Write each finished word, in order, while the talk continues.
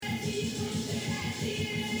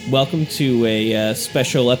Welcome to a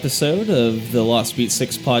special episode of the Lost Beat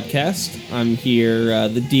 6 podcast. I'm here,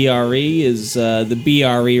 the D.R.E is the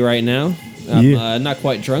B.R.E right now. I'm not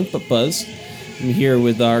quite drunk, but buzzed. I'm here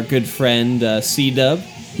with our good friend, C-Dub.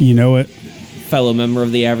 You know it. Fellow member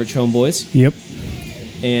of the Average Homeboys. Yep.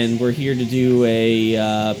 And we're here to do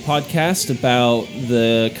a podcast about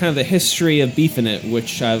the kind of the history of Beefin,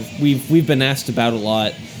 which we've been asked about a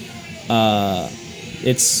lot.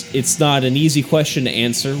 It's not an easy question to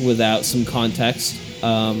answer without some context.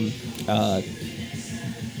 Part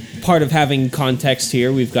of having context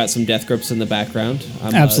here, we've got some death grips in the background.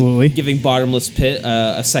 I'm, Absolutely. Giving Bottomless Pit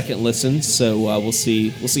a second listen, so we'll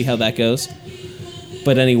see how that goes.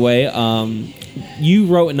 But anyway, you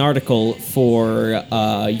wrote an article for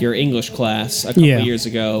your English class a couple years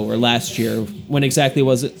ago, or last year. When exactly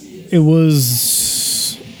was it? It was...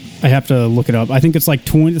 I have to look it up. I think it's like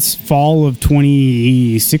fall of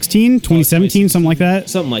 2016, 2017, something like that.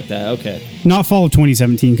 Something like that, okay. Not fall of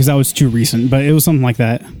 2017, because that was too recent, but it was something like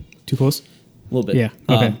that. Too close? A little bit. Yeah,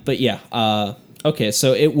 okay. But yeah, okay,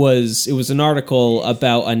 so it was an article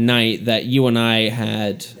about a night that you and I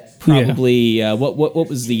had probably, what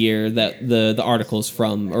was the year that the article's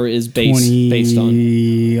from, or is based on?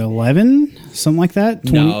 2011? Something like that?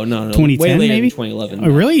 No. 2010, way later maybe? Than 2011. Oh,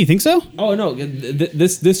 really? You think so? Oh, no.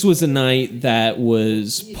 This was a night that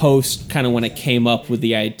was post kind of when it came up with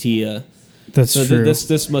the idea. That's true. So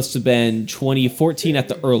this must have been 2014 at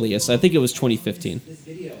the earliest. I think it was 2015.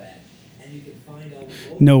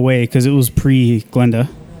 No way, because it was pre-Glenda.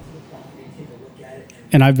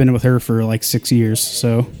 And I've been with her for like 6 years,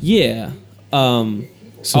 so... Yeah.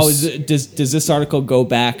 Does this article go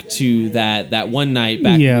back to that one night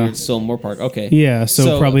back in Silmore Park? Okay. Yeah,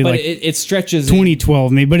 so probably but like it stretches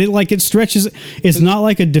 2012 maybe, but it stretches. It's not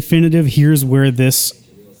like a definitive here's where this.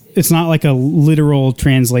 It's not like a literal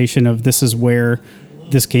translation of this is where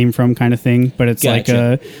this came from kind of thing, but it's like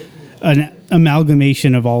an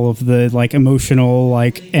amalgamation of all of the like emotional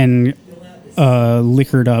and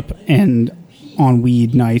liquored up and on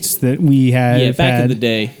weed nights that we had back in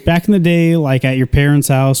the day, like at your parents'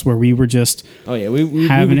 house where we were just we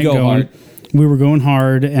having go hard. We were going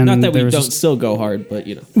hard, and not that we don't still go hard, but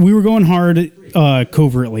we were going hard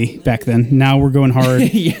covertly back then. Now we're going hard,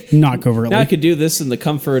 not covertly. Now I could do this in the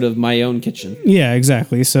comfort of my own kitchen. Yeah,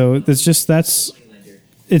 exactly. So it's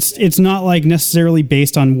not like necessarily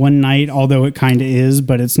based on one night, although it kind of is,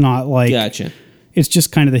 but it's not like gotcha. It's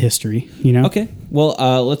just kind of the history, you know? Okay. Well,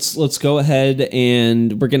 let's go ahead,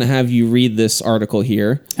 and we're going to have you read this article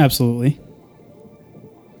here. Absolutely.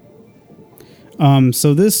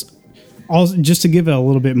 So this, just to give it a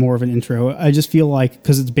little bit more of an intro, I just feel like,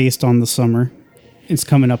 because it's based on the summer, it's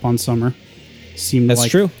coming up on summer. That's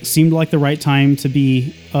true. Seemed like the right time to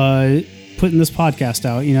be putting this podcast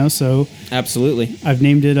out, you know? So absolutely. I've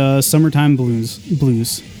named it Summertime Blues.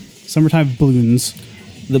 Summertime Balloons.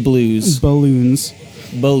 The blues. Balloons.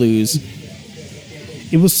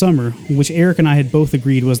 It was summer, which Eric and I had both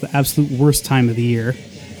agreed was the absolute worst time of the year.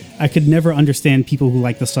 I could never understand people who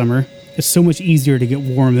like the summer. It's so much easier to get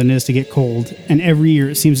warm than it is to get cold, and every year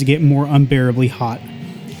it seems to get more unbearably hot.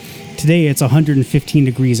 Today it's 115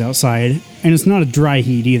 degrees outside, and it's not a dry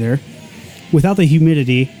heat either. Without the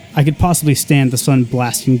humidity, I could possibly stand the sun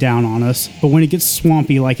blasting down on us, but when it gets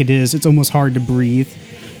swampy like it is, it's almost hard to breathe.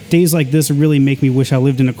 Days like this really make me wish I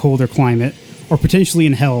lived in a colder climate, or potentially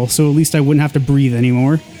in hell, so at least I wouldn't have to breathe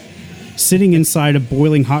anymore. Sitting inside a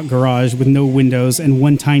boiling hot garage with no windows and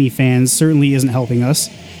one tiny fan certainly isn't helping us.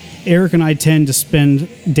 Eric and I tend to spend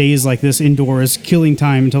days like this indoors, killing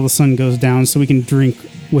time until the sun goes down so we can drink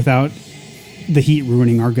without the heat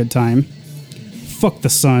ruining our good time. Fuck the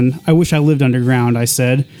sun. I wish I lived underground, I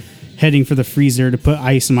said, heading for the freezer to put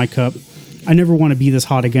ice in my cup. I never want to be this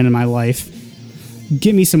hot again in my life.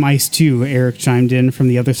 Get me some ice too, Eric chimed in from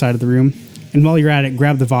the other side of the room. And while you're at it,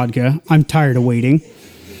 grab the vodka. I'm tired of waiting.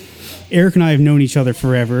 Eric and I have known each other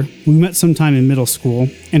forever. We met sometime in middle school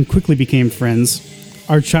and quickly became friends.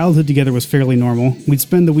 Our childhood together was fairly normal. We'd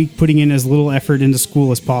spend the week putting in as little effort into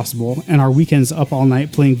school as possible, and our weekends up all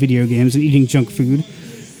night playing video games and eating junk food.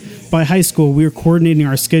 By high school, we were coordinating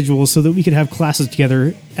our schedules so that we could have classes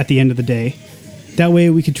together at the end of the day. That way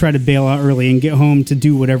we could try to bail out early and get home to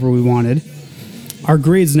do whatever we wanted. Our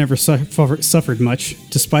grades never suffered much,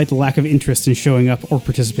 despite the lack of interest in showing up or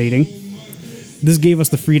participating. This gave us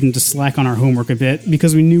the freedom to slack on our homework a bit,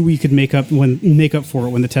 because we knew we could make up for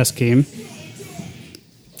it when the test came.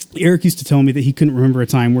 Eric used to tell me that he couldn't remember a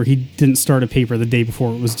time where he didn't start a paper the day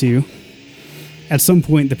before it was due. At some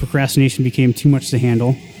point, the procrastination became too much to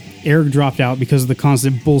handle. Eric dropped out because of the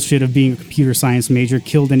constant bullshit of being a computer science major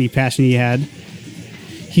killed any passion he had.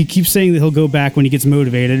 He keeps saying that he'll go back when he gets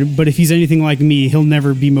motivated, but if he's anything like me, he'll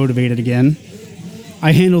never be motivated again.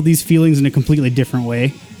 I handle these feelings in a completely different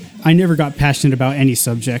way. I never got passionate about any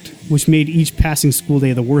subject, which made each passing school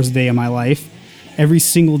day the worst day of my life. Every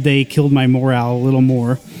single day killed my morale a little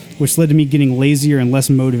more, which led to me getting lazier and less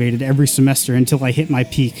motivated every semester until I hit my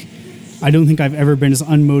peak. I don't think I've ever been as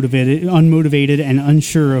unmotivated and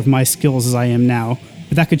unsure of my skills as I am now,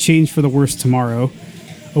 but that could change for the worse tomorrow.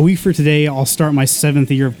 A week for today, I'll start my 7th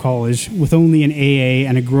year of college, with only an AA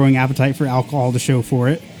and a growing appetite for alcohol to show for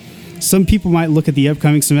it. Some people might look at the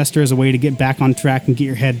upcoming semester as a way to get back on track and get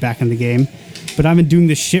your head back in the game, but I've been doing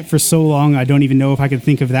this shit for so long I don't even know if I could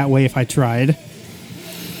think of it that way if I tried.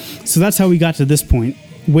 So that's how we got to this point,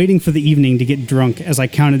 waiting for the evening to get drunk as I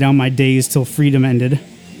counted down my days till freedom ended.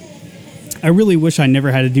 I really wish I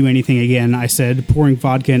never had to do anything again, I said, pouring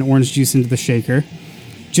vodka and orange juice into the shaker.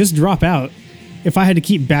 Just drop out. If I had to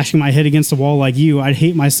keep bashing my head against the wall like you, I'd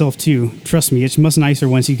hate myself too. Trust me, it's much nicer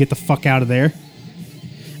once you get the fuck out of there.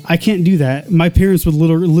 I can't do that. My parents would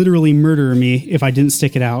literally murder me if I didn't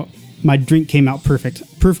stick it out. My drink came out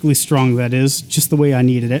perfect. Perfectly strong, that is. Just the way I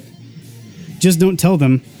needed it. Just don't tell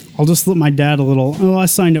them. I'll just slip my dad a little, I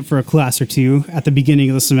signed up for a class or two at the beginning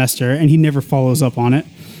of the semester, and he never follows up on it.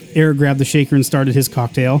 Eric grabbed the shaker and started his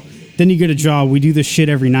cocktail. Then you get a job. We do this shit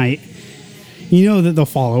every night. You know that they'll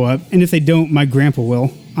follow up, and if they don't, my grandpa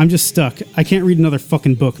will. I'm just stuck. I can't read another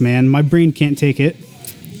fucking book, man. My brain can't take it.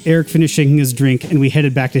 Eric finished shaking his drink, and we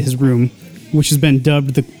headed back to his room, which has been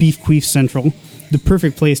dubbed the Beef Queef Central, the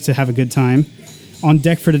perfect place to have a good time. On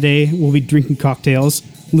deck for today, we'll be drinking cocktails,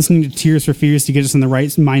 listening to Tears for Fears to get us in the right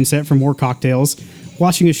mindset for more cocktails,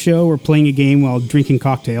 watching a show or playing a game while drinking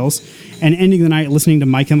cocktails, and ending the night listening to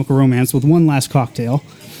My Chemical Romance with one last cocktail.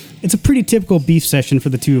 It's a pretty typical beef session for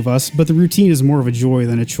the two of us, but the routine is more of a joy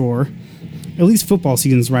than a chore. At least football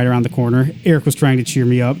season's right around the corner. Eric was trying to cheer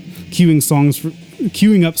me up, queuing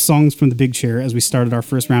up songs from the big chair as we started our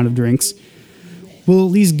first round of drinks. We'll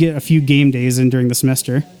at least get a few game days in during the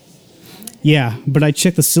semester. Yeah, but I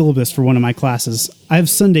checked the syllabus for one of my classes. I have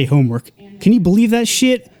Sunday homework. Can you believe that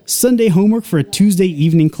shit? Sunday homework for a Tuesday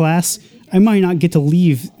evening class? I might not get to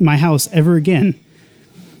leave my house ever again.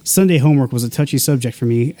 Sunday homework was a touchy subject for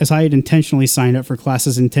me, as I had intentionally signed up for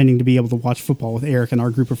classes intending to be able to watch football with Eric and our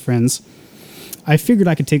group of friends. I figured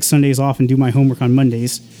I could take Sundays off and do my homework on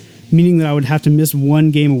Mondays, meaning that I would have to miss one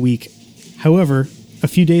game a week. However, a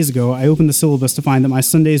few days ago, I opened the syllabus to find that my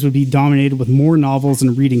Sundays would be dominated with more novels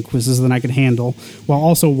and reading quizzes than I could handle, while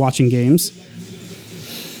also watching games.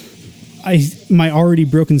 My already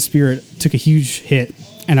broken spirit took a huge hit,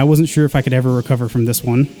 and I wasn't sure if I could ever recover from this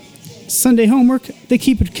one. Sunday homework? They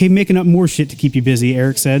keep making up more shit to keep you busy,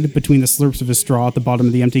 Eric said, between the slurps of his straw at the bottom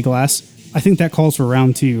of the empty glass. I think that calls for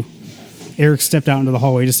round 2. Eric stepped out into the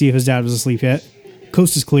hallway to see if his dad was asleep yet.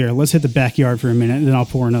 Coast is clear. Let's hit the backyard for a minute, and then I'll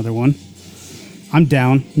pour another one. I'm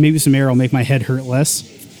down. Maybe some air will make my head hurt less.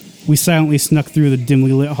 We silently snuck through the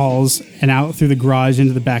dimly lit halls and out through the garage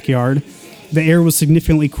into the backyard. The air was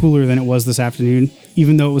significantly cooler than it was this afternoon,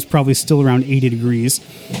 even though it was probably still around 80 degrees.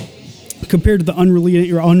 Compared to the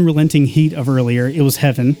unrelenting heat of earlier, it was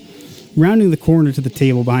heaven. Rounding the corner to the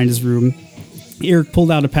table behind his room, Eric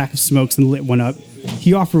pulled out a pack of smokes and lit one up.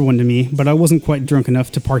 He offered one to me, but I wasn't quite drunk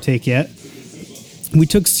enough to partake yet. We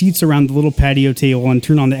took seats around the little patio table and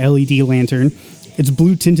turned on the LED lantern. Its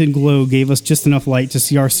blue-tinted glow gave us just enough light to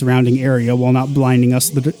see our surrounding area while not blinding us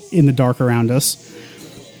in the dark around us.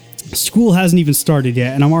 School hasn't even started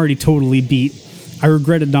yet, and I'm already totally beat. I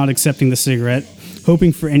regretted not accepting the cigarette,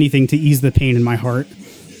 hoping for anything to ease the pain in my heart.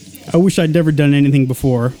 I wish I'd never done anything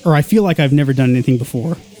before, or I feel like I've never done anything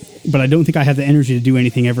before, but I don't think I have the energy to do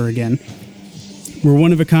anything ever again. We're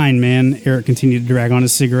one of a kind, man, Eric continued to drag on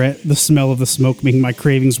his cigarette, the smell of the smoke making my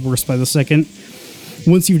cravings worse by the second.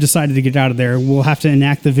 Once you've decided to get out of there, we'll have to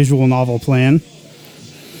enact the visual novel plan.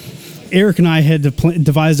 Eric and I had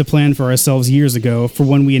devised a plan for ourselves years ago for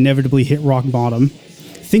when we inevitably hit rock bottom.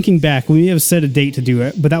 Thinking back, we may have set a date to do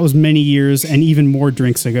it, but that was many years and even more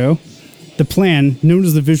drinks ago. The plan, known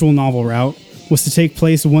as the visual novel route, was to take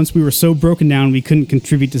place once we were so broken down we couldn't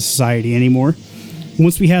contribute to society anymore.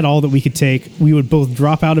 Once we had all that we could take, we would both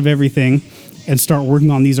drop out of everything and start working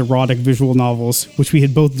on these erotic visual novels, which we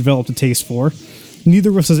had both developed a taste for. Neither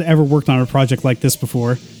of us has ever worked on a project like this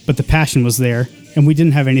before, but the passion was there, and we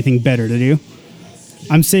didn't have anything better to do.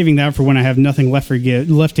 I'm saving that for when I have nothing left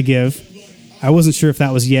to give. I wasn't sure if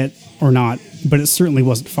that was yet or not, but it certainly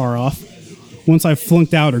wasn't far off. Once I've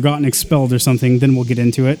flunked out or gotten expelled or something, then we'll get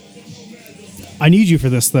into it. I need you for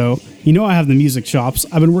this, though. You know I have the music chops.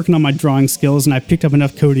 I've been working on my drawing skills, and I've picked up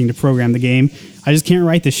enough coding to program the game. I just can't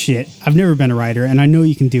write this shit. I've never been a writer, and I know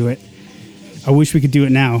you can do it. I wish we could do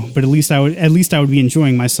it now, but at least I would be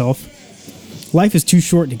enjoying myself. Life is too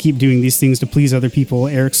short to keep doing these things to please other people.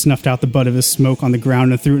 Eric snuffed out the butt of his smoke on the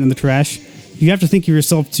ground and threw it in the trash. You have to think of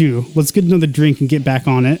yourself too. Let's get another drink and get back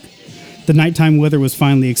on it. The nighttime weather was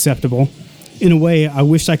finally acceptable. In a way, I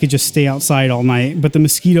wished I could just stay outside all night, but the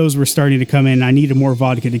mosquitoes were starting to come in and I needed more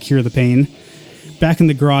vodka to cure the pain. Back in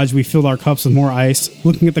the garage, we filled our cups with more ice.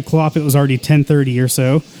 Looking at the clock, it was already 10:30 or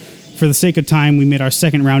so. For the sake of time, we made our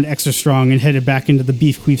second round extra strong and headed back into the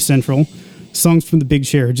Beef Queef Central. Songs from the Big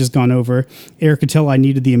Share had just gone over. Eric could tell I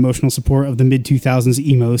needed the emotional support of the mid-2000s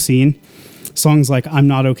emo scene. Songs like I'm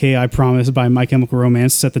Not Okay, I Promise by My Chemical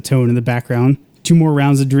Romance set the tone in the background. 2 more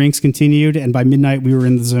rounds of drinks continued, and by midnight we were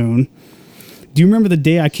in the zone. Do you remember the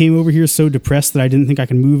day I came over here so depressed that I didn't think I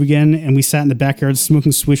could move again, and we sat in the backyard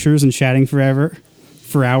smoking swishers and chatting for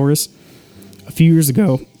hours? A few years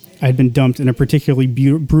ago, I had been dumped in a particularly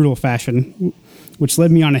brutal fashion, which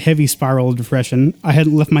led me on a heavy spiral of depression. I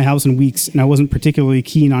hadn't left my house in weeks, and I wasn't particularly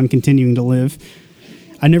keen on continuing to live.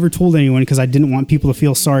 I never told anyone because I didn't want people to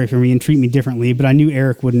feel sorry for me and treat me differently, but I knew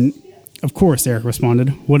Eric wouldn't. Of course, Eric responded.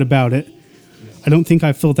 What about it? I don't think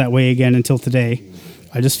I felt that way again until today.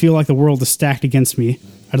 I just feel like the world is stacked against me.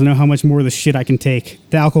 I don't know how much more of the shit I can take.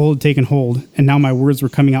 The alcohol had taken hold, and now my words were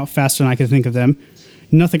coming out faster than I could think of them.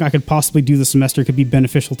 Nothing I could possibly do this semester could be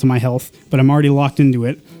beneficial to my health, but I'm already locked into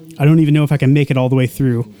it. I don't even know if I can make it all the way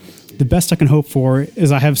through. The best I can hope for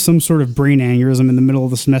is I have some sort of brain aneurysm in the middle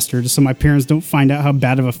of the semester just so my parents don't find out how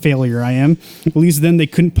bad of a failure I am. At least then they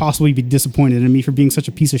couldn't possibly be disappointed in me for being such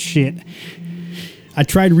a piece of shit. I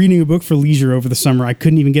tried reading a book for leisure over the summer. I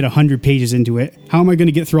couldn't even get 100 pages into it. How am I going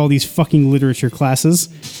to get through all these fucking literature classes?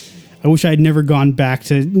 I wish I had never gone back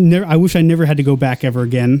to... I wish I never had to go back ever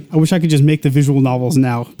again. I wish I could just make the visual novels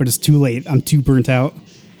now, but it's too late. I'm too burnt out.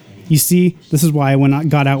 You see, this is why I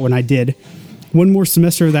got out when I did. One more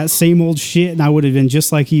semester of that same old shit, and I would have been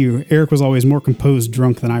just like you. Eric was always more composed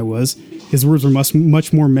drunk than I was. His words were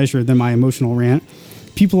much more measured than my emotional rant.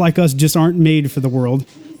 People like us just aren't made for the world.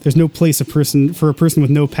 There's no place for a person with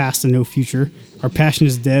no past and no future. Our passion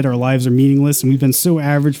is dead, our lives are meaningless, and we've been so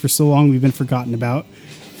average for so long we've been forgotten about.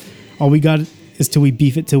 All we got is till we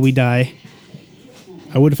beef it till we die.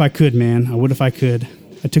 I would if I could, man. I would if I could.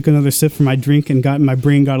 I took another sip from my drink and my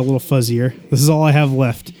brain got a little fuzzier. This is all I have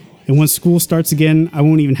left. And once school starts again, I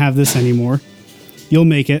won't even have this anymore. You'll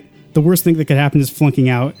make it. The worst thing that could happen is flunking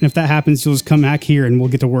out. And if that happens, you'll just come back here and we'll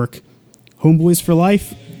get to work. Homeboys for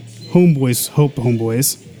life? Homeboys, hope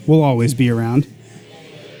homeboys. We'll always be around.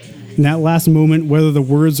 In that last moment, whether the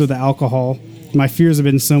words or the alcohol, my fears have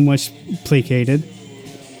been so much placated.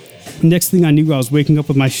 Next thing I knew, I was waking up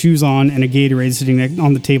with my shoes on and a Gatorade sitting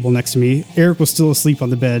on the table next to me. Eric was still asleep on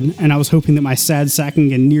the bed, and I was hoping that my sad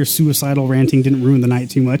sacking and near-suicidal ranting didn't ruin the night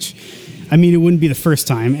too much. I mean, it wouldn't be the first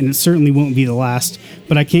time, and it certainly won't be the last,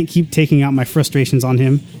 but I can't keep taking out my frustrations on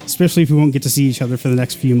him, especially if we won't get to see each other for the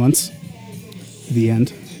next few months. The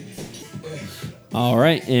end. All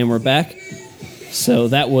right, and we're back. So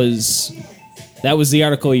that was the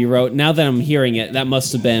article you wrote. Now that I'm hearing it, that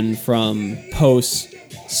must have been from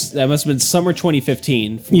that must have been summer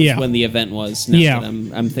 2015 when the event was. Now that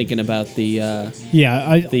I'm thinking about the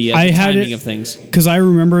timing of things. Because I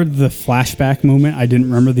remembered the flashback moment. I didn't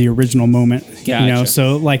remember the original moment. Gotcha.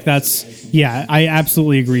 So like I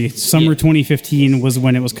absolutely agree. Summer 2015 was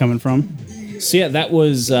when it was coming from. So yeah, that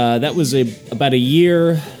was about a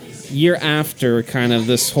year after kind of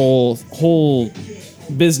this whole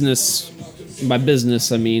business. By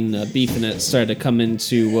business, I mean Beefin it started to come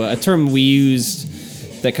into a term we used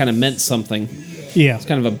that kind of meant something. Yeah. It's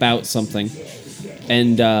kind of about something.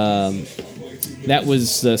 And that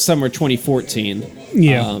was the summer 2014.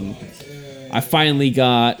 Yeah. I finally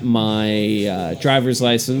got my driver's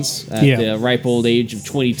license at the ripe old age of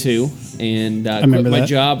 22 and quit my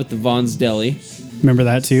job at the Vaughn's Deli. Remember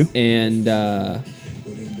that too. And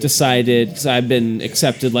decided, because I've been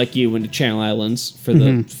accepted like you into Channel Islands for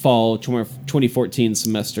the fall 2014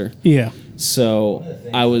 semester. Yeah. So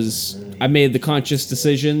I made the conscious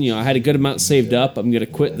decision, I had a good amount saved up. I'm going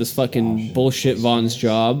to quit this fucking bullshit Vaughn's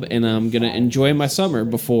job and I'm going to enjoy my summer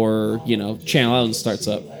before, Channel Islands starts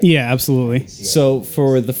up. Yeah, absolutely. So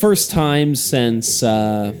for the first time since,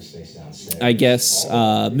 I guess,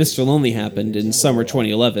 Mr. Lonely happened in summer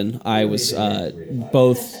 2011, I was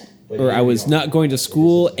I was not going to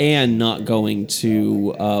school and not going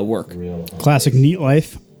to work. Classic neat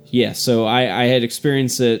life. Yeah, so I had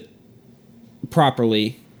experienced it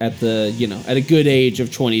properly at at a good age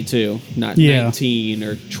of 22, not 19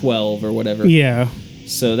 or 12 or whatever. Yeah.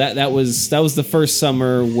 So that was the first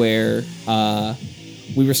summer where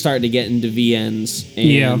we were starting to get into VNs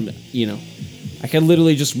and I can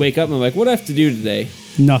literally just wake up and I'm like, what do I have to do today?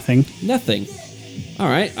 Nothing. All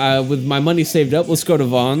right, with my money saved up, let's go to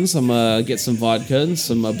Vaughn's. I'm gonna get some vodka and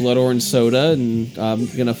some blood orange soda, and I'm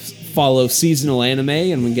gonna follow seasonal anime,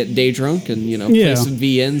 and we get day drunk and play some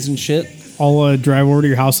VNs and shit. I'll drive over to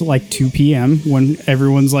your house at like 2 p.m. when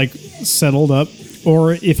everyone's like settled up.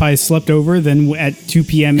 Or if I slept over, then at 2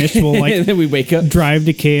 p.m.-ish, we'll like and then we wake up, drive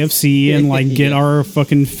to KFC and like get our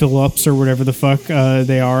fucking fill-ups or whatever the fuck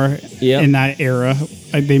they are in that era.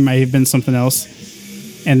 They might have been something else.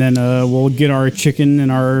 And then we'll get our chicken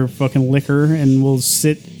and our fucking liquor, and we'll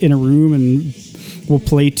sit in a room and we'll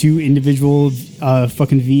play 2 individual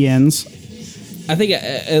fucking VNs. I think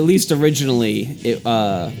at least originally,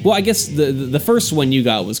 I guess the first one you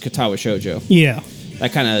got was Katawa Shoujo. Yeah.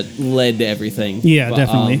 That kind of led to everything. Yeah, but,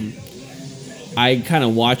 definitely. I kind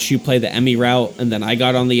of watched you play the Emmy route, and then I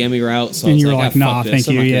got on the Emmy route, so and I was you were like, nah, fuck this.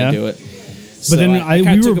 thank I'm you, not gonna do it. But then I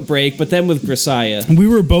kind of took a break, but then with Grisaya. We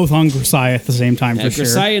were both on Grisaya at the same time, for sure.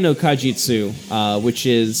 Grisaya no Kajitsu, which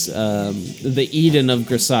is the Eden of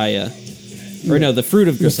Grisaya. Or no, the fruit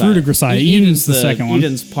of Grisaya. The fruit of Grisaya. Eden's the second one.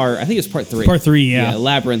 Eden's I think it's part 3. Part 3, yeah.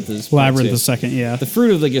 Labyrinth is part 2. The second, yeah. The fruit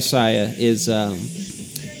of the Grisaya is,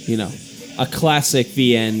 a classic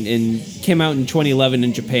VN, and came out in 2011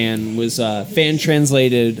 in Japan, was fan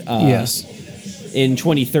translated in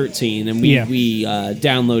 2013, and we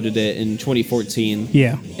downloaded it in 2014.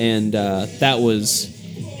 Yeah. And that was...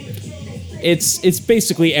 It's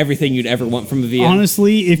basically everything you'd ever want from a VN.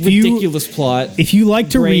 Honestly, ridiculous plot. If you like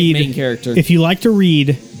to read... main character. If you like to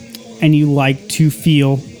read, and you like to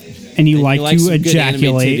feel... And you like to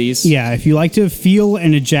ejaculate. If you like to feel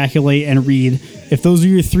and ejaculate and read, if those are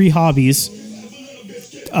your 3 hobbies,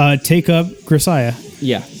 take up Grisaya.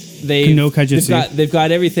 Yeah. They've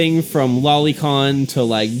got everything from lolicon to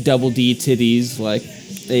like double D titties. Like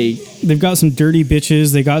they've got some dirty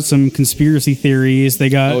bitches. They got some conspiracy theories. They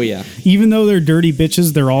got even though they're dirty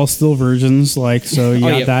bitches, they're all still virgins. Like so, you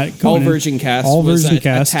got that all virgin cast. All virgin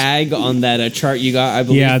cast. A tag on that chart you got, I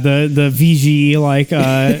believe. Yeah, the VG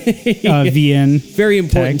VN. Very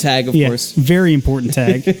important tag of course. Very important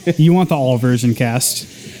tag. You want the all virgin cast.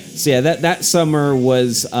 So yeah, that summer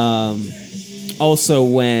was also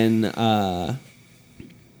when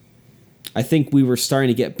I think we were starting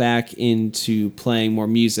to get back into playing more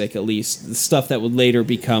music, at least the stuff that would later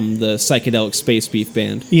become the psychedelic space beef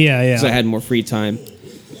band. Yeah. Because I had more free time.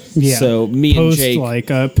 Yeah. So me and Jake,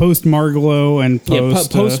 post Margalo and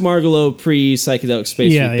post Margalo, pre psychedelic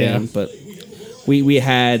space beef band, but. We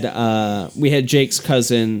had Jake's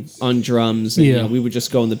cousin on drums, and we would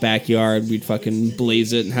just go in the backyard, we'd fucking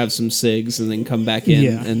blaze it and have some cigs, and then come back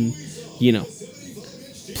in and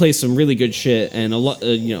play some really good shit. And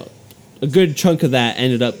a good chunk of that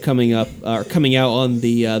ended up coming out on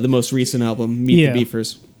the most recent album, Meet the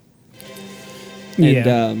Beefers.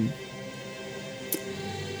 And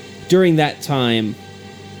during that time,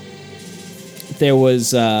 there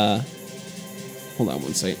was hold on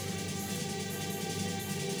one second.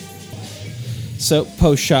 So,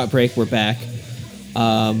 post-shot break, we're back.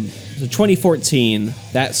 So 2014,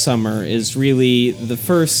 that summer, is really the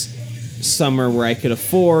first summer where I could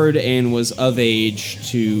afford and was of age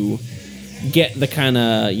to get the kind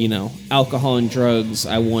of, alcohol and drugs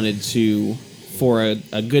I wanted to for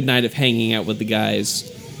a good night of hanging out with the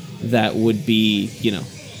guys that would be,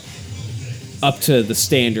 up to the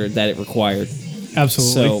standard that it required.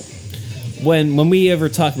 Absolutely. So, when we ever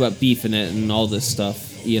talk about Beefin and all this stuff,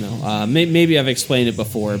 maybe I've explained it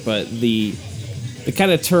before, but the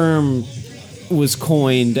kind of term was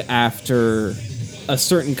coined after a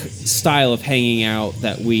certain style of hanging out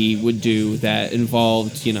that we would do that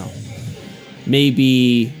involved,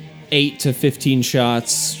 maybe 8 to 15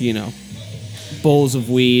 shots, bowls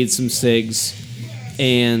of weed, some cigs,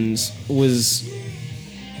 and was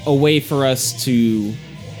a way for us to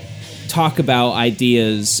talk about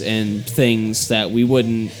ideas and things that we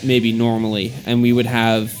wouldn't maybe normally, and we would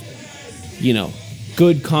have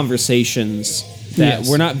good conversations that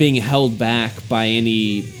were not being held back by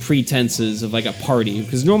any pretenses of like a party,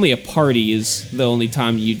 because normally a party is the only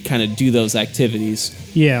time you'd kind of do those activities.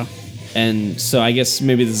 And so I guess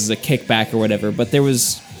maybe this is a kickback or whatever, but there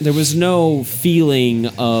was no feeling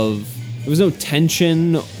of, there was no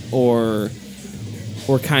tension or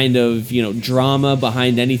kind of, drama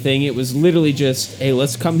behind anything. It was literally just, hey,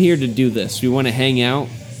 let's come here to do this. We want to hang out.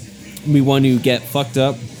 We want to get fucked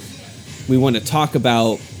up. We want to talk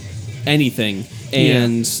about anything.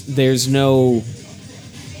 And there's no...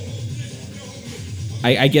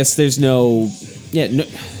 I guess there's no Yeah,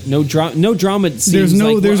 no drama. There's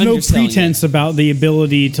no pretense about the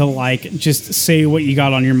ability to like just say what you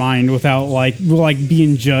got on your mind without like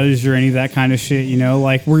being judged or any of that kind of shit. You know,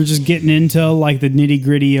 like we're just getting into like the nitty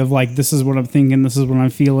gritty of like this is what I'm thinking, this is what I'm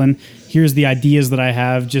feeling. Here's the ideas that I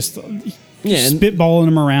have. Just spitballing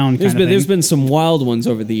them around. There's been some wild ones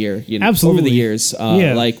over the year. You know, absolutely. Over the years.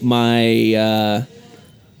 Like my.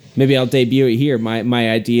 Maybe I'll debut it here. My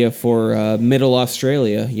idea for Middle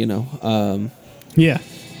Australia. You know.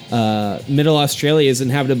 Middle Australia is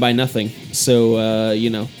inhabited by nothing. So,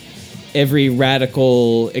 every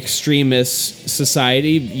radical extremist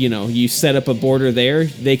society, you set up a border there.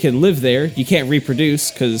 They can live there. You can't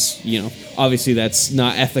reproduce because, obviously that's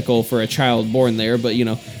not ethical for a child born there. But,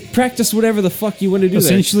 practice whatever the fuck you want to do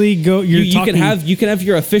Essentially, there. You can have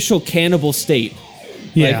your official cannibal state.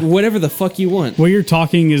 Yeah. Like, whatever the fuck you want. What you're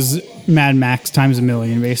talking is Mad Max times a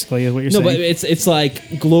million, basically, is what you're saying. No, but it's like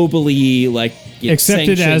globally, like,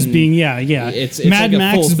 accepted as being, It's Mad like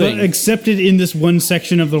Max, but accepted in this one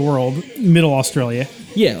section of the world, Middle Australia.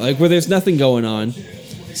 Yeah, like where there's nothing going on.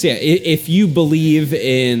 So yeah, if you believe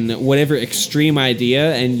in whatever extreme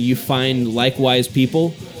idea and you find likewise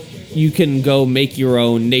people, you can go make your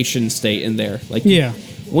own nation state in there. Like,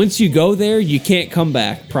 once you go there, you can't come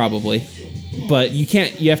back, probably. But you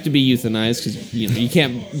have to be euthanized because you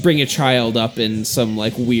can't bring a child up in some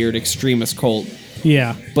like weird extremist cult.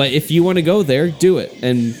 Yeah. But if you want to go there, do it.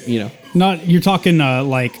 And you're talking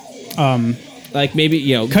like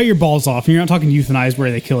maybe cut your balls off. You're not talking euthanize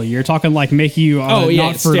where they kill you. You're talking like make you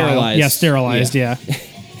not sterilized. Yeah, sterilized. Yeah.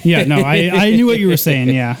 No, I knew what you were saying.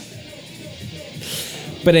 Yeah.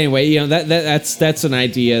 But anyway, that's an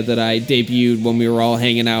idea that I debuted when we were all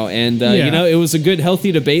hanging out, and it was a good,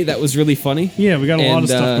 healthy debate that was really funny. Yeah, we got a lot of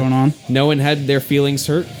stuff going on. No one had their feelings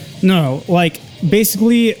hurt. No, like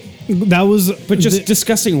basically that was, but just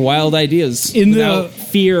discussing wild ideas without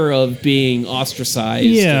fear of being ostracized.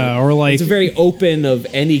 Yeah, or like it's very open of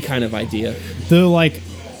any kind of idea.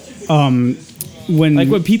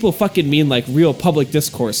 When people fucking mean like real public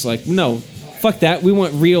discourse, like no. Fuck that. We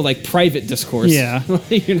want real, like, private discourse. Yeah.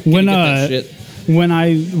 When I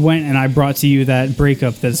went and I brought to you that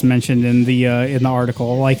breakup that's mentioned in the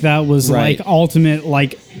article, like that was like ultimate,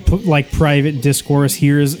 like private discourse.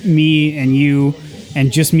 Here's me and you, and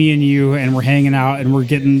just me and you, and we're hanging out and we're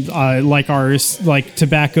getting like our like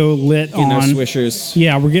tobacco lit on our swishers.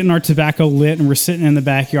 Yeah, we're getting our tobacco lit and we're sitting in the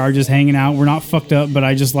backyard just hanging out. We're not fucked up, but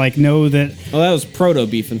I just like know that. Oh, that was proto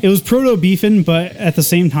beefin. It was proto beefin, but at the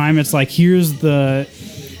same time, it's like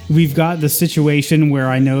we've got the situation where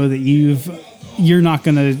I know that you're not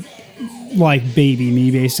gonna like baby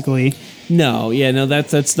me basically. No,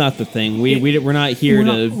 that's not the thing. We're not here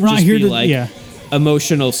to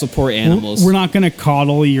emotional support animals. We're not going to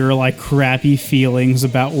coddle your like crappy feelings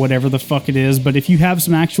about whatever the fuck it is, but if you have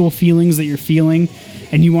some actual feelings that you're feeling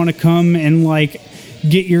and you want to come and like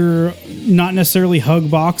get your not necessarily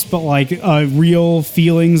hug box but like real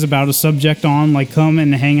feelings about a subject on, like come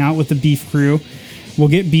and hang out with the beef crew. We'll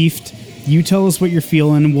get beefed. You tell us what you're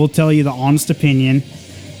feeling. We'll tell you the honest opinion.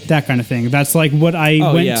 That kind of thing. That's like what I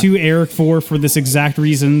went to Eric for this exact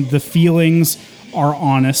reason. The feelings are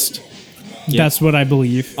honest. Yeah. That's what I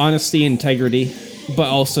believe. Honesty, integrity, but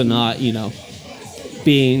also not,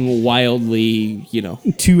 being wildly,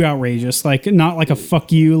 too outrageous. Like, not like a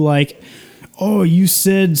fuck you, like, oh, you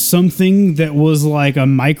said something that was like a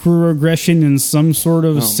microaggression in some sort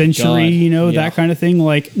of century, that kind of thing.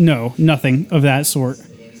 Like, no, nothing of that sort.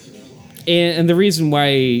 And the reason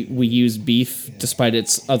why we use beef, despite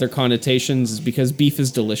its other connotations, is because beef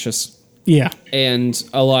is delicious. Yeah. And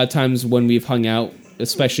a lot of times when we've hung out,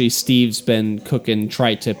 especially Steve's been cooking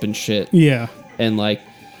tri-tip and shit. Yeah. And like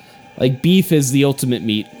beef is the ultimate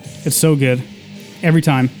meat. It's so good. Every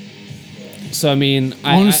time. So, I mean...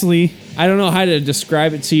 Honestly... I don't know how to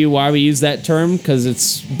describe it to you why we use that term, because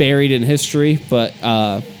it's buried in history, but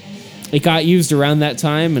it got used around that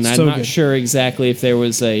time, and I'm not sure exactly if there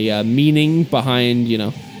was a meaning behind,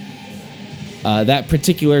 that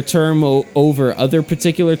particular term over other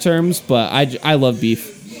particular terms, but I love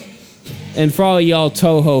beef. And for all y'all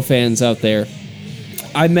Toho fans out there,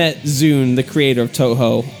 I met Zune, the creator of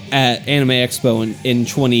Toho, at Anime Expo in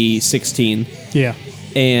 2016. Yeah.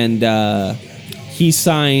 And he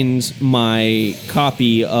signed my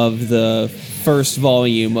copy of the first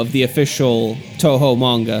volume of the official Toho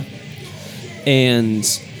manga. And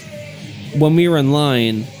when we were in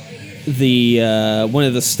line, one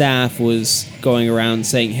of the staff was going around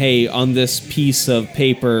saying, hey, on this piece of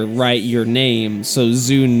paper, write your name, so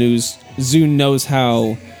Zune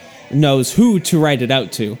knows who to write it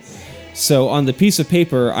out to. So on the piece of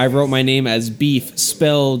paper, I wrote my name as Beef,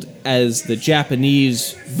 spelled as the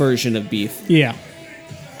Japanese version of beef. Yeah.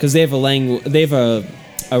 Because they have a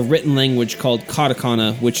written language called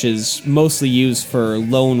katakana, which is mostly used for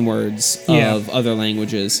loan words of other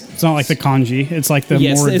languages. It's not like the kanji. It's like the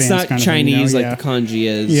more advanced it's not kind Chinese of thing, like the kanji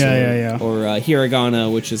is. Or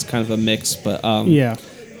hiragana, which is kind of a mix. But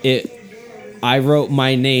I wrote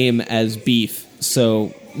my name as Beef.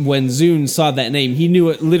 So when Zune saw that name, he knew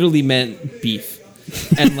it literally meant beef.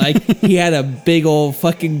 And like he had a big old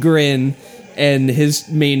fucking grin. And his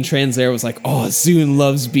main translator was like, "Oh, Zune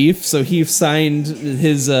loves beef," so he signed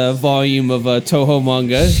his volume of Toho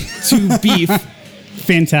manga to Beef.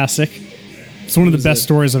 Fantastic! It's one of the best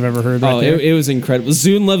stories I've ever heard. It was incredible.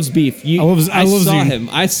 Zune loves beef. I saw Zune. Him.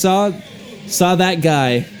 I saw that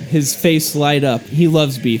guy. His face light up. He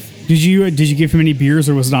loves beef. Did you give him any beers,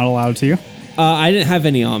 or was not allowed to? I didn't have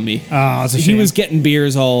any on me. Oh, it's a shame. He was getting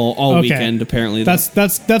beers all weekend. Apparently,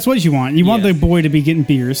 that's what you want. You want the boy to be getting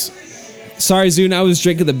beers. Sorry, Zune, I was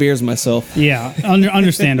drinking the beers myself. Yeah,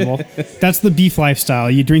 understandable. That's the beef lifestyle.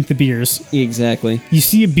 You drink the beers. Exactly. You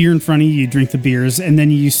see a beer in front of you, you drink the beers, and then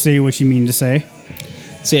you say what you mean to say.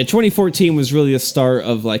 So yeah, 2014 was really the start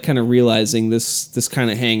of like kind of realizing this kind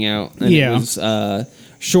of hangout. And it was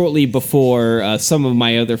shortly before some of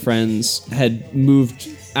my other friends had moved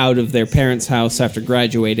out of their parents' house after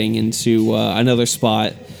graduating into another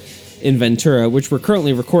spot in Ventura, which we're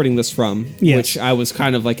currently recording this from, which I was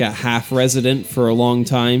kind of like a half resident for a long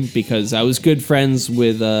time because I was good friends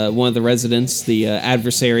with one of the residents, the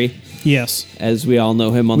adversary. Yes. As we all know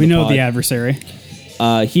him on the pod. We know the adversary.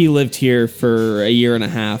 He lived here for a year and a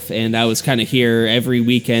half, and I was kind of here every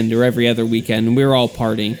weekend or every other weekend, and we were all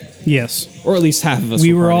partying. Yes. Or at least half of us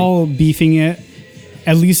we were partying. All beefing it.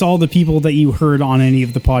 At least all the people that you heard on any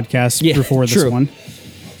of the podcasts before this one.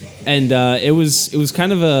 And it was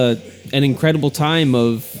kind of an incredible time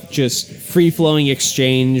of just free-flowing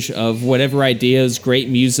exchange of whatever ideas, great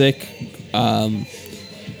music,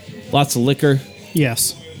 lots of liquor.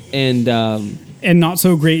 Yes. And not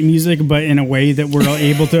so great music, but in a way that we're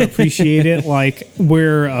able to appreciate it. Like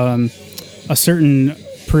where a certain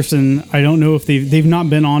person, I don't know if they've not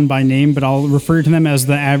been on by name, but I'll refer to them as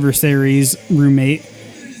the adversary's roommate.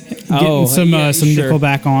 Getting some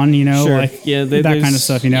Nickelback on, like that kind of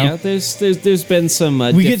stuff, Yeah, there's been some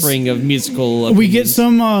differing of musical opinions. We get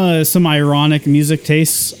some ironic music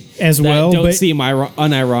tastes as well. Don't seem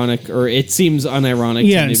unironic, or it seems unironic.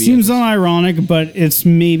 Yeah, it seems unironic, but it's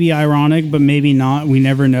maybe ironic, but maybe not. We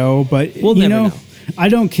never know. But we'll never know. I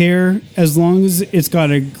don't care as long as it's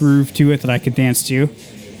got a groove to it that I could dance to.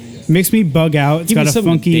 Makes me bug out. It's got a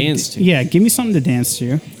funky dance to. Yeah, give me something to dance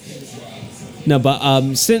to. No,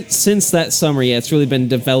 but since that summer, it's really been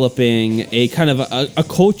developing a kind of a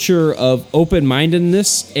culture of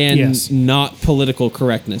open-mindedness and not political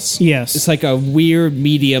correctness. Yes. It's like a weird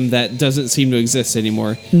medium that doesn't seem to exist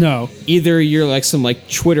anymore. No. Either you're like some like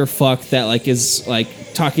Twitter fuck that like is like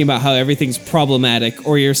talking about how everything's problematic,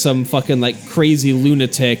 or you're some fucking like crazy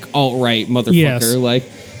lunatic alt-right motherfucker. Yes. Like,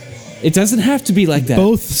 it doesn't have to be like that.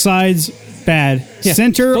 Both sides bad. Yeah,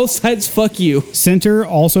 center, both sides fuck you. Center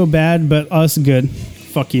also bad, but us good.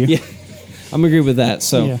 Fuck you. Yeah, I'm agree with that.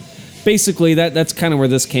 So basically, that's kind of where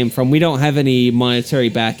this came from. We don't have any monetary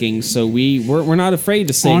backing, so we're not afraid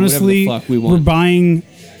to say whatever the fuck we want. We're buying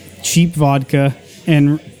cheap vodka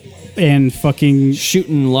and fucking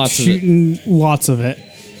shooting lots of it.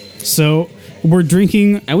 So we're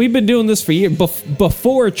drinking, and we've been doing this for years.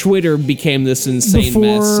 Before Twitter became this insane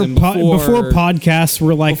mess, and before podcasts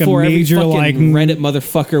were like a major like Reddit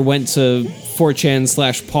motherfucker went to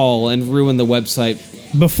 4chan/Paul and ruined the website.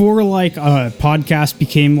 Before like a podcast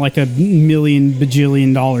became like a $1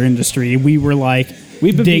 bajillion industry, we were like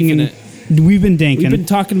we've been dinging it. We've been danking. We've been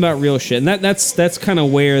talking about real shit, and that's kind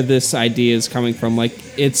of where this idea is coming from. Like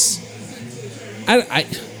it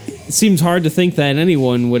seems hard to think that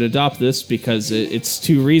anyone would adopt this because it's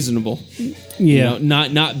too reasonable. Yeah,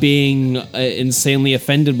 not being insanely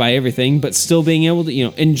offended by everything, but still being able to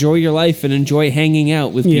enjoy your life and enjoy hanging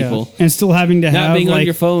out with people, and still having to not being on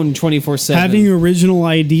your phone 24/7, having original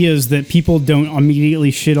ideas that people don't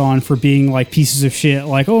immediately shit on for being like pieces of shit.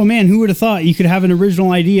 Like, oh man, who would have thought you could have an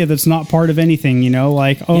original idea that's not part of anything?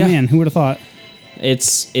 Like, oh man, who would have thought?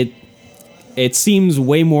 It seems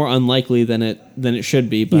way more unlikely than it should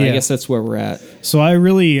be, but I guess that's where we're at. So I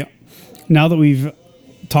really, now that we've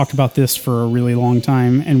talked about this for a really long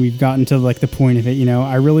time and we've gotten to like the point of it,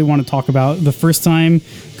 I really want to talk about the first time,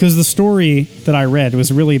 because the story that I read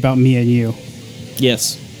was really about me and you.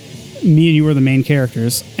 Yes. Me and you were the main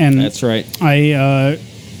characters, and that's right.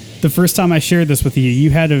 the first time I shared this with you,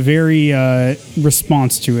 you had a very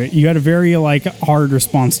response to it. You had a very like hard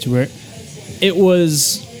response to it. It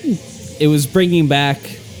was bringing back,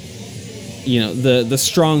 the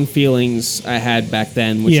strong feelings I had back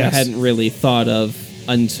then, which Yes. I hadn't really thought of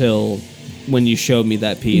until when you showed me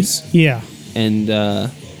that piece. Yeah. And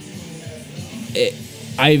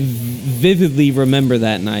I vividly remember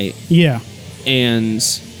that night, Yeah. and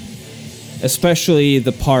especially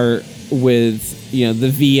the part with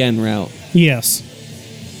the VN route, Yes.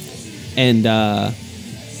 and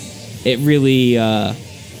it really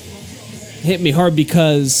hit me hard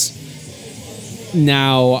because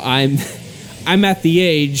now I'm at the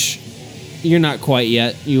age. You're not quite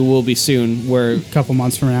yet. You will be soon. Where A couple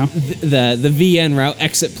months from now. the VN route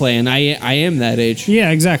exit plan. I am that age. Yeah,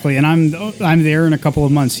 exactly. And I'm there in a couple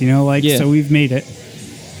of months. Yeah. So we've made it.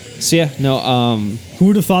 So yeah, no. Who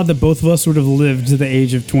would have thought that both of us would have lived to the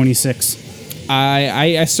age of 26?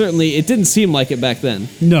 I certainly. It didn't seem like it back then.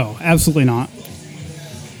 No, absolutely not.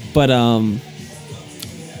 But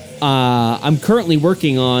I'm currently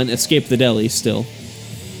working on Escape the Deli still.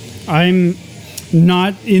 I'm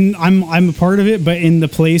not in. I'm a part of it, but in the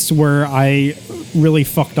place where I really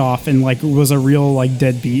fucked off and like was a real like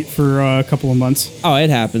deadbeat for a couple of months. Oh, it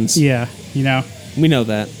happens. Yeah, We know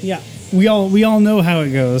that. Yeah, we all know how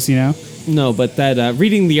it goes. No, but that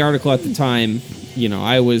reading the article at the time,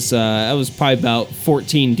 I was probably about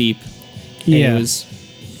 14 deep. And Yeah. I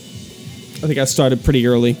think I started pretty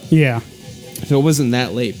early, Yeah, so it wasn't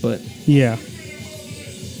that late, but yeah,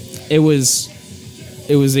 it was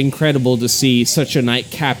incredible to see such a night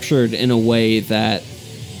captured in a way that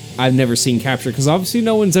I've never seen captured, because obviously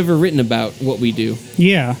no one's ever written about what we do.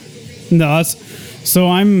 yeah. No, so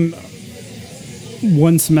I'm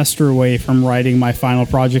one semester away from writing my final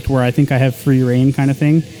project, where I think I have free reign, kind of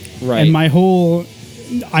thing. Right. And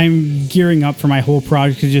I'm gearing up for my whole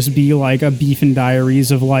project to just be like a Beefin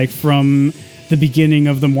diaries of like from the beginning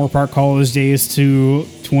of the Moorpark College days to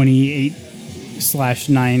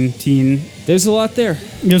 28/19. There's a lot there.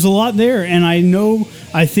 There's a lot there, and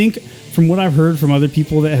I think from what I've heard from other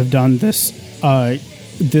people that have done this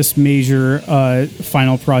major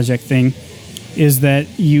final project thing, is that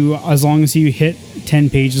as long as you hit 10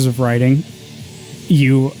 pages of writing,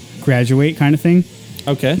 you graduate, kind of thing.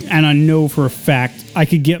 Okay. And I know for a fact I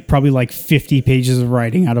could get probably like 50 pages of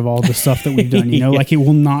writing out of all the stuff that we've done. Yeah. Like it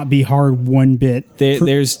will not be hard one bit.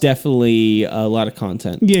 There's definitely a lot of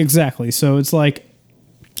content. Yeah, exactly. So it's like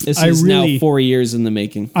This is now 4 years in the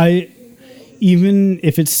making. Even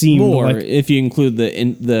if it seemed More, like, if you include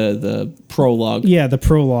the prologue. yeah, the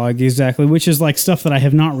prologue, exactly, which is like stuff that I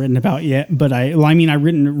have not written about yet, but I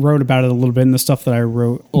wrote about it a little bit in the stuff that I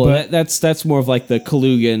wrote. Well, but, that's more of like the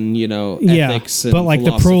Kalugan, ethics. Yeah, but like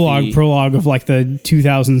philosophy. the prologue of like the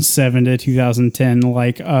 2007 to 2010,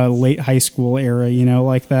 like late high school era,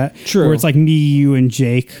 like that. True. Where it's like me, you, and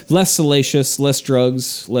Jake. Less salacious, less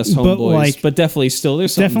drugs, less But, homeboys, like, but definitely still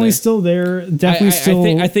there's something Definitely there. still there. Definitely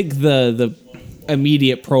still. I think the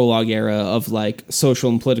immediate prologue era of like social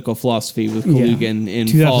and political philosophy with Kalugan in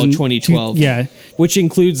fall 2012. Yeah. Which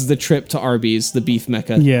includes the trip to Arby's, the beef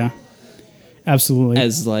mecca. Yeah. Absolutely.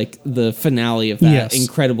 As like the finale of that Yes.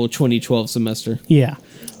 incredible 2012 semester. Yeah.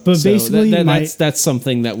 But So basically, that's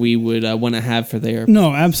something that we would want to have for there.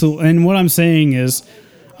 No, absolutely. And what I'm saying is,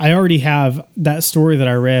 I already have that story that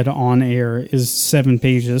I read on air is 7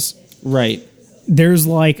 pages. Right. There's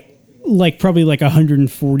like probably like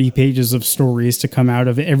 140 pages of stories to come out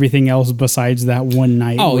of it. Everything else besides that one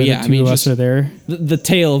night. Oh, where yeah, the two of us just are there. The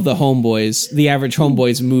tale of the homeboys, the average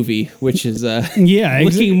homeboys movie, which is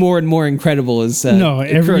looking more and more incredible as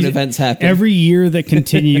current events happen. Every year that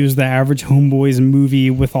continues, the average homeboys movie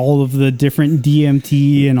with all of the different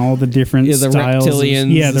DMT and all the different the styles.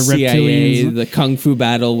 reptilians, The CIA, reptilians. the kung fu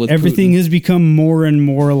battle with Everything Putin. has become more and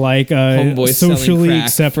more like Homeboys selling socially crack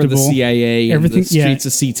acceptable. for the CIA and Everything- the streets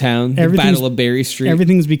of Seatown, the Everything's- Battle of Berry Street.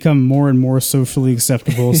 Everything's become more and more socially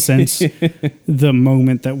acceptable since the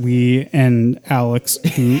moment that we and Alex,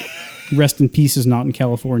 who rest in peace, is not in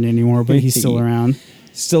California anymore, but he's still around.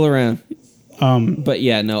 Still around. But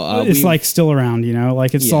yeah, no. It's like still around,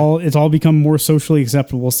 like it's all become more socially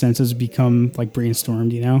acceptable since it's become like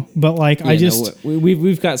brainstormed, But like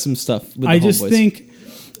we've got some stuff with the I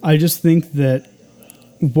homeboys. just think that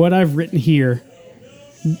what I've written here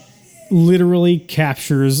literally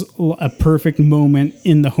captures a perfect moment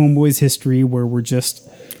in the homeboys history where we're just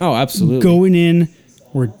going in,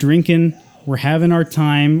 we're drinking, we're having our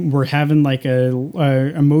time, we're having like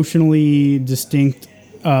a emotionally distinct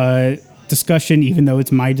discussion, even though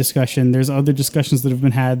it's my discussion. There's other discussions that have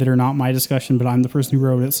been had that are not my discussion, but I'm the person who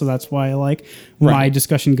wrote it, so that's why like my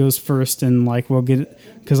discussion goes first, and like we'll get it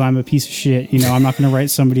because I'm a piece of shit. You know, I'm not going to write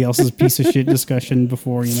somebody else's piece of shit discussion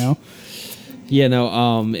before. You know. Yeah, no.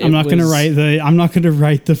 I'm not gonna write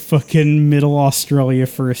the fucking Middle Australia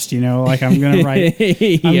first. You know, like I'm gonna write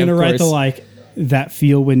the like that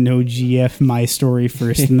feel with no GF my story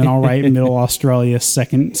first, and then I'll write Middle Australia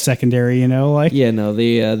secondary. You know, like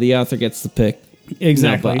the author gets the pick.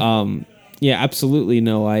 Exactly. No, but, yeah, absolutely.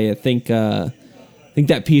 No, I think that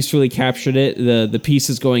piece really captured it. The piece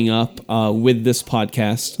is going up with this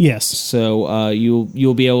podcast. Yes. So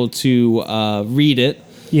you'll be able to read it.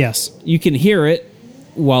 Yes. You can hear it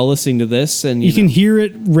while listening to this, and you can hear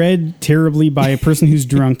it read terribly by a person who's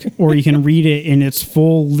drunk, or you can read it in its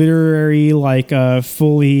full literary, like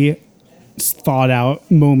fully thought out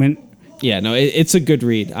moment. Yeah, no, it's a good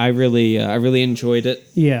read. I really enjoyed it.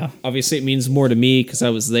 Yeah. Obviously, it means more to me because I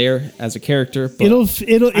was there as a character. But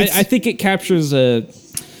I think it captures a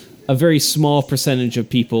very small percentage of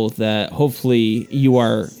people that hopefully you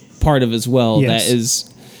are part of as well. Yes. That is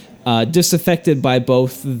disaffected by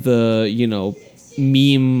both the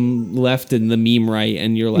meme left and the meme right,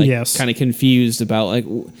 and you're like kind of confused about like,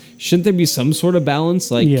 shouldn't there be some sort of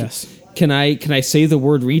balance? Like, can I say the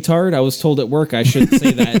word retard? I was told at work I should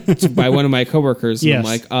say that by one of my coworkers. And I'm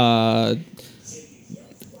like,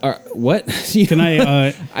 what? Can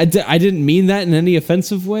I? I didn't mean that in any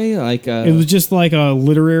offensive way. Like, it was just like a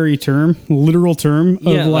literal term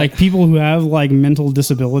of like people who have like mental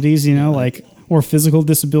disabilities, you know, like. Or physical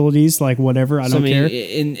disabilities, like whatever. I don't care.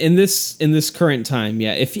 In this current time,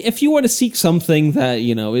 if you want to seek something that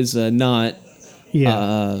is not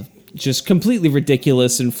just completely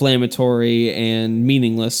ridiculous, inflammatory, and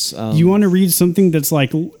meaningless, you want to read something that's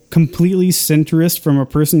like completely centrist from a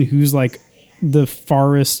person who's like the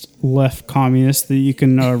farthest left communist that you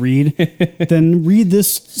can read, then read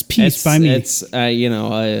this piece by me. It's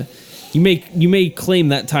you may claim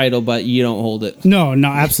that title, but you don't hold it. No,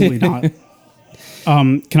 absolutely not.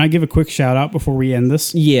 Can I give a quick shout out before we end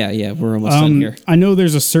this? Yeah, we're almost done here. I know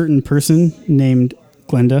there's a certain person named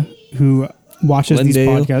Glenda who watches these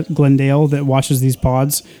podcasts, Glendale, that watches these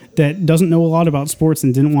pods, that doesn't know a lot about sports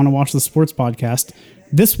and didn't want to watch the sports podcast.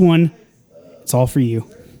 This one, it's all for you.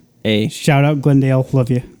 Hey. Shout out Glendale.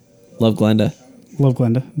 Love you. Love Glenda. Love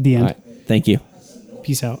Glenda. The end. All right. Thank you.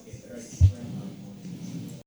 Peace out.